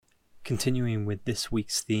Continuing with this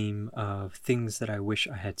week's theme of things that I wish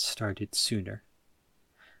I had started sooner.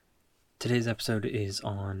 Today's episode is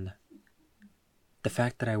on the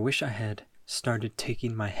fact that I wish I had started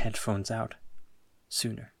taking my headphones out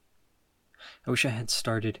sooner. I wish I had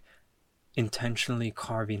started intentionally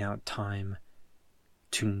carving out time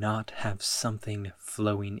to not have something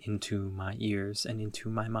flowing into my ears and into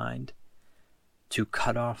my mind, to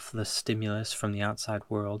cut off the stimulus from the outside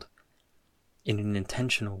world in an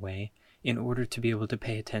intentional way in order to be able to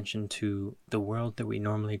pay attention to the world that we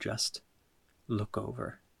normally just look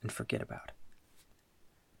over and forget about.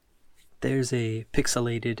 There's a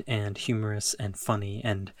pixelated and humorous and funny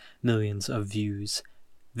and millions of views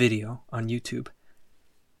video on YouTube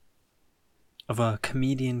of a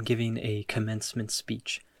comedian giving a commencement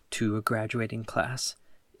speech to a graduating class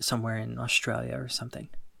somewhere in Australia or something.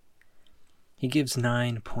 He gives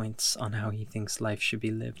 9 points on how he thinks life should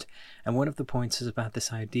be lived, and one of the points is about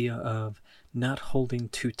this idea of not holding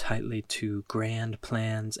too tightly to grand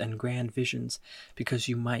plans and grand visions, because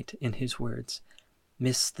you might, in his words,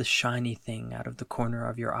 miss the shiny thing out of the corner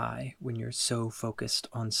of your eye when you're so focused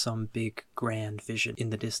on some big grand vision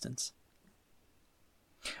in the distance.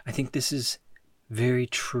 I think this is very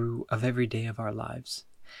true of every day of our lives,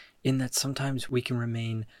 in that sometimes we can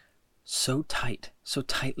remain so tight, so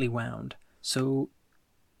tightly wound, so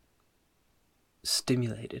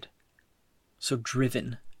stimulated, so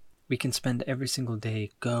driven, we can spend every single day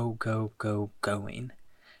going,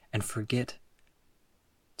 and forget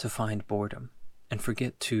to find boredom, and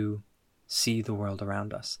forget to see the world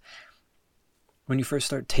around us. When you first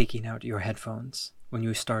start taking out your headphones, when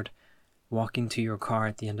you start walking to your car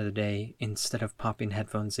at the end of the day, instead of popping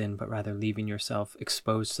headphones in, but rather leaving yourself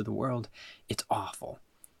exposed to the world, it's awful.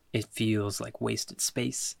 It feels like wasted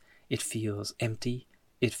space. It feels empty.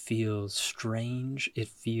 It feels strange. It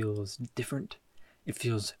feels different. It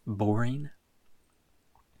feels boring.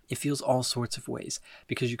 It feels all sorts of ways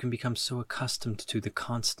because you can become so accustomed to the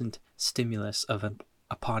constant stimulus of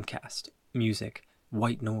a podcast, music,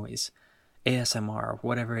 white noise, ASMR,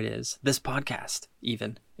 whatever it is. This podcast,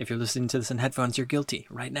 even. If you're listening to this in headphones, you're guilty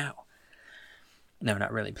right now. No,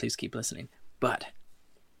 not really. Please keep listening. But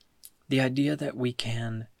the idea that we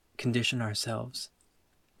can condition ourselves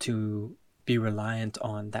to be reliant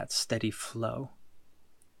on that steady flow,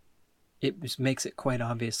 it makes it quite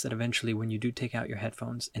obvious that eventually when you do take out your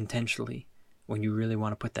headphones intentionally, when you really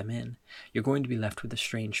want to put them in, you're going to be left with a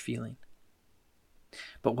strange feeling.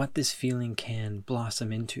 But what this feeling can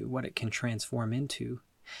blossom into, what it can transform into,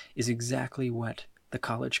 is exactly what the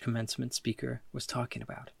college commencement speaker was talking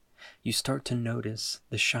about. You start to notice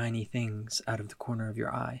the shiny things out of the corner of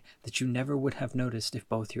your eye that you never would have noticed if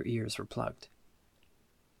both your ears were plugged.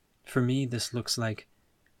 For me, this looks like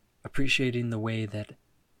appreciating the way that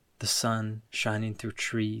the sun shining through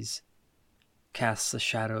trees casts a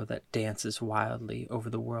shadow that dances wildly over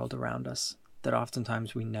the world around us that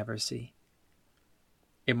oftentimes we never see.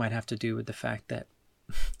 It might have to do with the fact that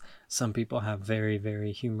some people have very,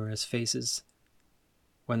 very humorous faces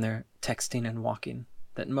when they're texting and walking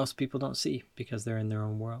that most people don't see because they're in their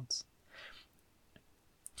own worlds.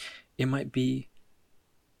 It might be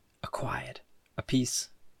a quiet, a peace,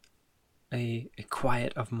 a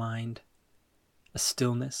quiet of mind, a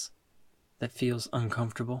stillness that feels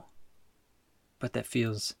uncomfortable, but that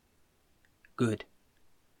feels good,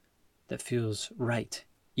 that feels right,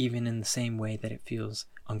 even in the same way that it feels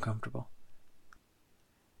uncomfortable.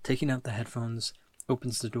 Taking out the headphones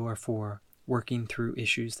opens the door for working through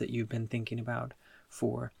issues that you've been thinking about,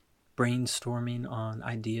 for brainstorming on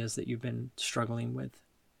ideas that you've been struggling with,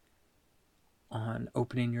 on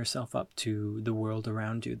opening yourself up to the world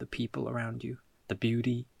around you, the people around you, the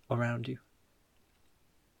beauty around you.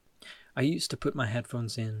 I used to put my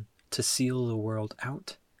headphones in to seal the world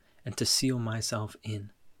out and to seal myself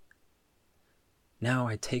in. Now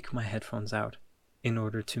I take my headphones out in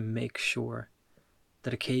order to make sure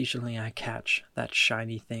that occasionally I catch that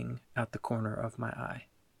shiny thing out the corner of my eye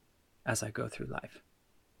as I go through life.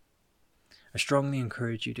 I strongly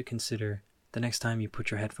encourage you to consider the next time you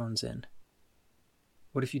put your headphones in.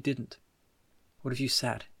 What if you didn't? What if you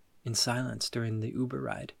sat in silence during the Uber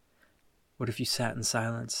ride? What if you sat in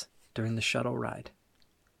silence during the shuttle ride?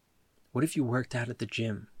 What if you worked out at the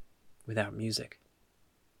gym without music?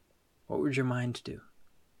 What would your mind do?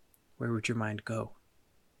 Where would your mind go?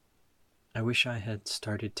 I wish I had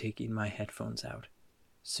started taking my headphones out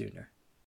sooner.